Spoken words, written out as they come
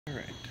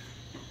Alright,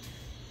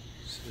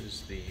 this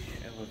is the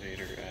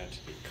elevator at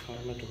the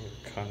Commodore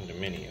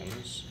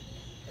Condominiums.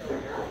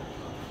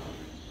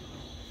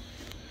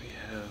 We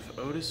have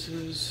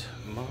Otis's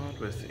mod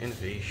with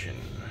Innovation.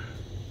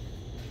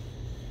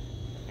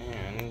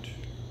 And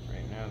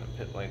right now the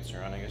pit lights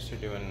are on. I guess they're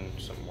doing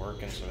some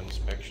work and some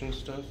inspection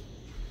stuff.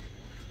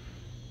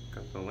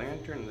 Got the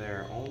lantern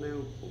there, all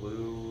new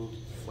blue,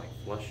 like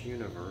flush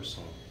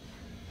universal.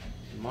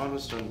 The mod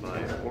was done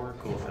by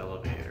Oracle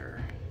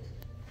Elevator.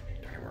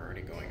 Darn, we're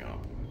already going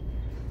up.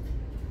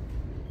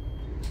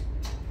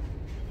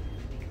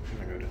 I'm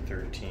gonna go to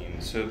 13.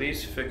 So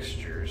these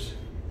fixtures,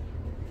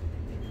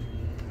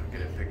 I'll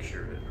get a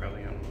picture of it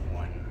probably on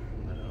 1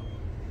 lit up.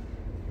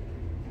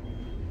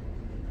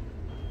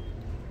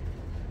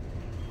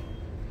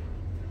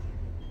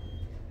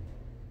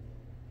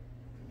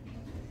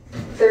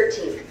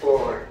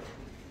 Floor.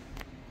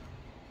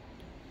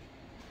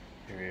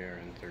 Here we are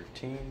in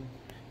 13.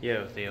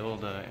 Yeah, with the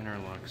old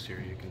interlocks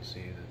here, you can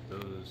see that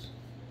those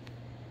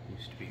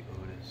used to be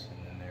Otis,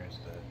 and then there's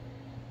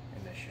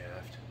in the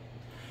shaft.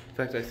 In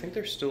fact, I think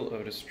they're still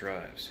Otis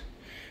drives.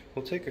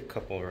 We'll take a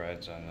couple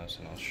rides on this,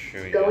 and I'll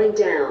show you. Going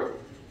down.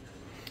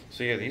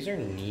 So yeah, these are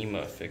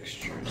NEMA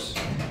fixtures.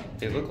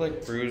 They look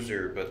like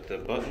Bruiser, but the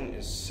button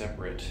is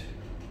separate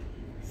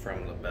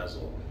from the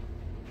bezel,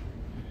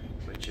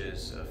 which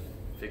is a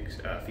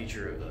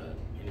feature of the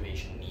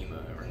Innovation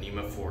NEMA, or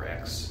NEMA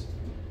 4X.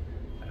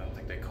 I don't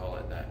think they call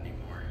it that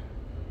anymore.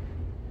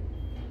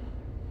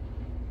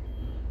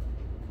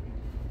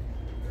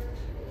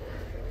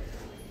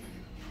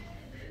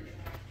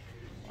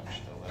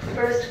 Watch the left.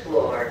 First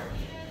floor.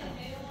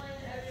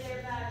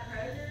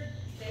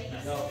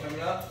 No,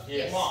 coming up?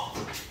 Yes. Come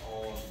on.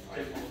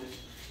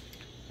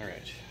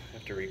 Alright, I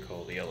have to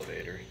recall the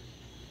elevator.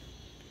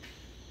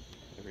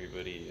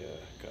 Everybody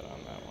got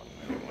on that one.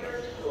 I didn't want to.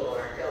 First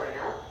floor going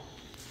up.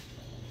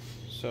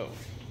 So,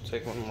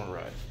 take one more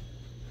ride.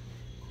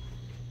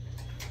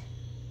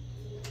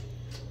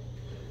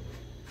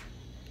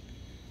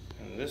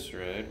 And this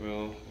ride,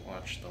 we'll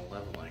watch the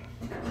leveling.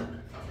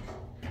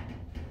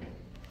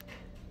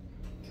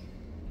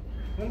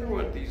 I wonder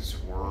what these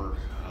were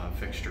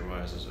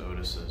fixture-wise as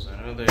Otis's.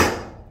 I know the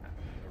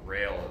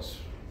rail is,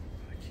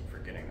 I keep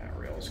forgetting that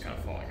rail is kind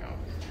of falling out.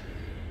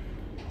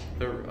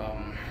 The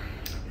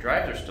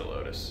drives are still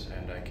Otis,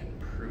 and I can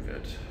prove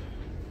it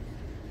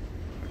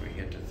when we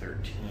get to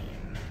 13.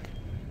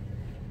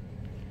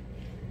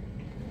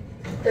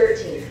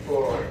 13th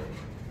floor.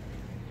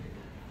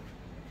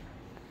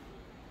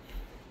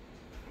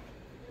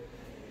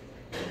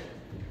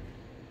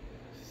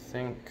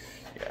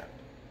 Yeah.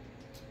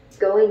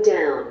 Going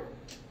down.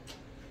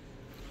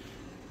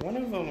 One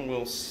of them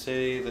will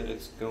say that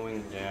it's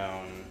going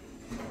down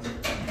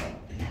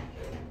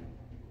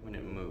when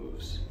it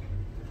moves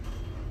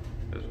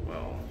as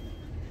well.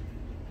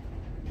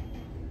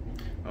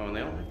 Oh, and they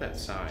don't have that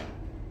sign.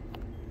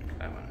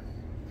 That one.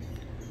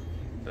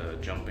 The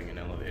jumping in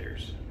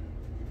elevators.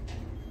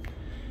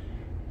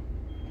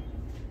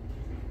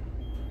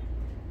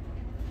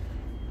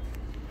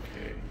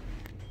 Okay.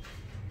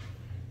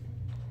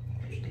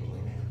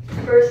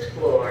 First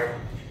floor.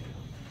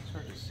 It's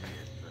hard to see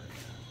it, but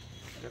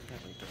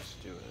definitely does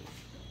do it.